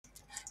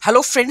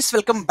Hello friends,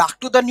 welcome back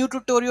to the new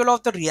tutorial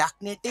of the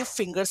React Native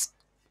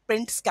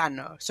Fingerprint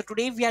scanner. So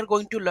today we are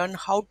going to learn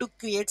how to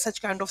create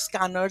such kind of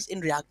scanners in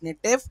React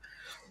Native.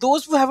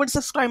 Those who haven't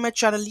subscribed my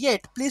channel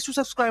yet, please do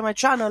subscribe my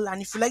channel,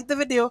 and if you like the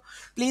video,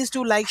 please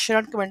do like, share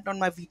and comment on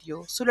my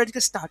video. So let's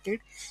get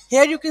started.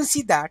 Here you can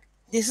see that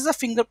this is a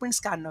fingerprint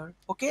scanner.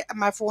 Okay,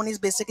 my phone is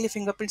basically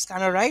fingerprint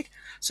scanner, right?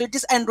 So it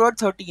is Android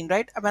 13,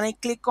 right? When I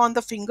click on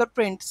the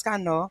fingerprint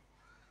scanner,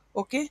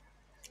 okay,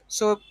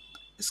 so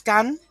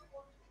scan.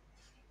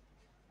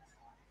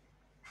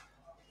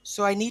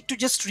 So I need to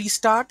just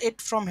restart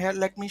it from here.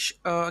 Let me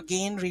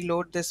again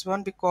reload this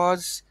one,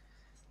 because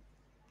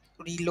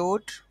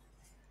reload,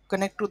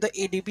 connect to the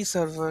ADB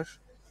server.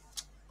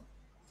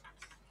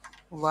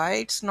 Why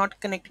it's not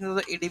connecting to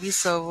the ADB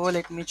server?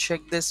 Let me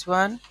check this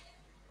one.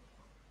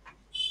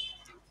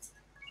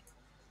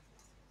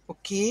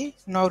 Okay,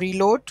 now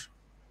reload.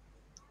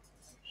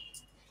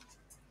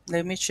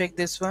 Let me check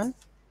this one.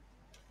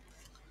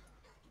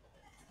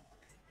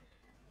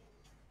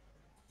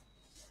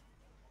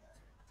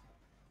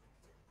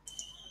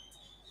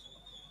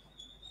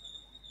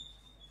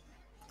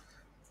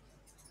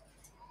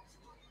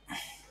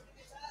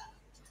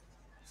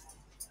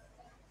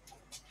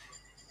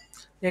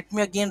 Let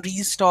me again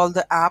reinstall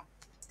the app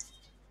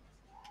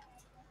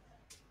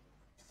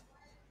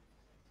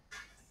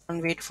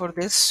and wait for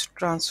this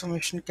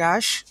transformation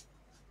cache.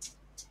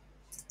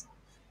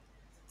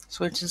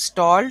 So it's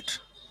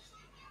installed.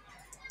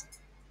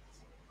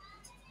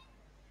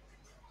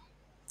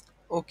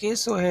 Okay,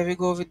 so here we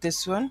go with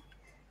this one.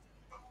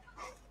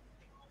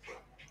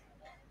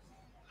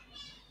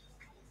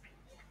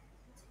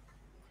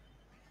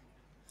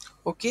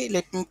 Okay,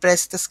 let me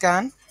press the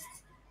scan.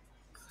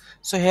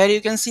 So here you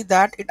can see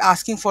that it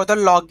asking for the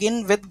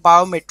login with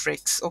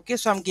biometrics. Okay,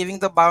 so I'm giving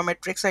the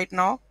biometrics right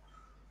now.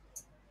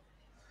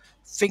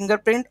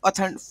 Fingerprint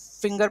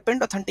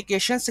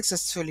authentication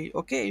successfully.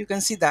 Okay, you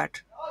can see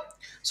that.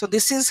 So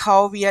this is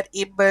how we are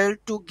able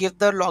to give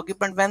the login,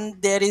 and when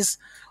there is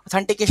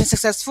authentication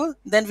successful,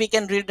 then we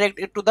can redirect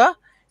it to the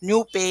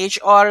new page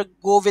or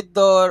go with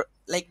the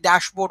like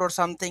dashboard or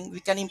something.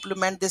 We can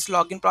implement this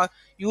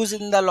use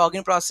in the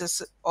login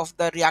process of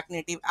the React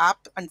Native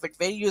app, and it's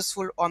very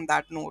useful on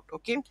that note.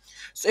 Okay,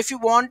 so if you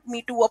want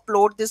me to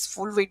upload this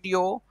full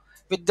video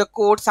with the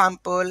code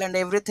sample and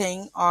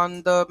everything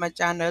on the my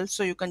channel,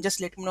 so you can just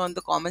let me know in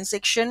the comment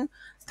section.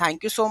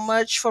 Thank you so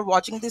much for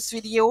watching this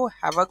video.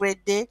 Have a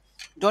great day.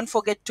 Don't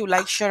forget to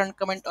like, share and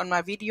comment on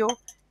my video.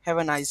 Have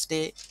a nice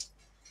day.